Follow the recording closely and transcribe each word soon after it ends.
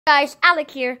Guys,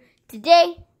 Alec here.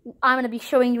 Today I'm going to be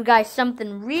showing you guys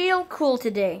something real cool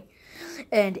today.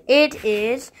 And it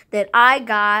is that I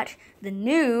got the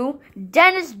new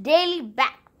DENIS Daily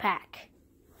Backpack.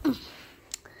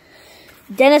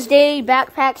 DENIS Daily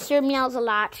Backpack, Sir Meows a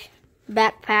Lot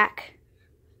backpack.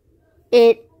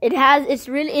 I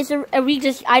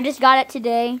just got it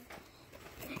today.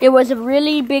 It was a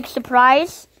really big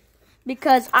surprise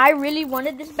because I really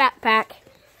wanted this backpack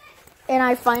and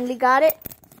I finally got it.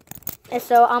 And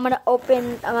so I'm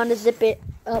gonna zip it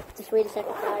up. Just wait a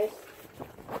second, guys.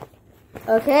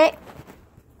 Okay.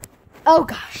 Oh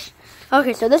gosh.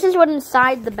 Okay, so this is what's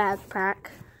inside the backpack.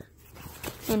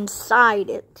 Inside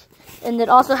it. And it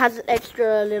also has an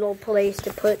extra little place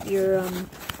to put your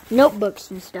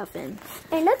notebooks and stuff in.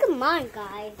 Hey, look at mine,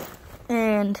 guys.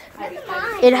 And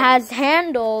it has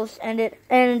handles,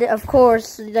 and of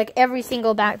course, like every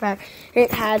single backpack,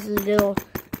 it has a little,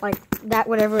 like that,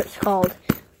 whatever it's called.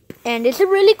 And it's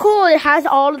really cool. It has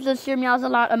all of the Sir Meows a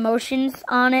Lot emotions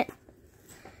on it.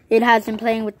 It has him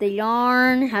playing with the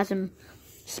yarn. It has him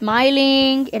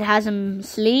smiling. It has him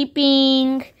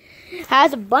sleeping. It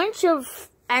has a bunch of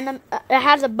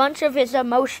his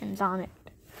emotions on it.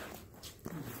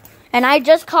 And I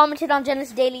just commented on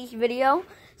Dennis Daily's video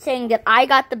saying that I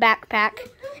got the backpack.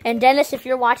 And Dennis, if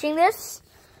you're watching this,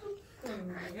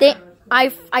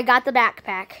 I got the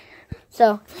backpack.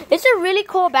 So it's a really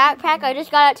cool backpack. I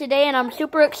just got it today, and I'm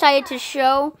super excited to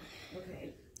show.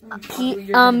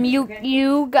 I'm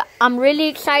really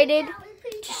excited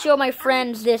to show my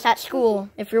friends this at school.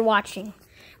 If you're watching,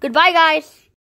 goodbye, guys.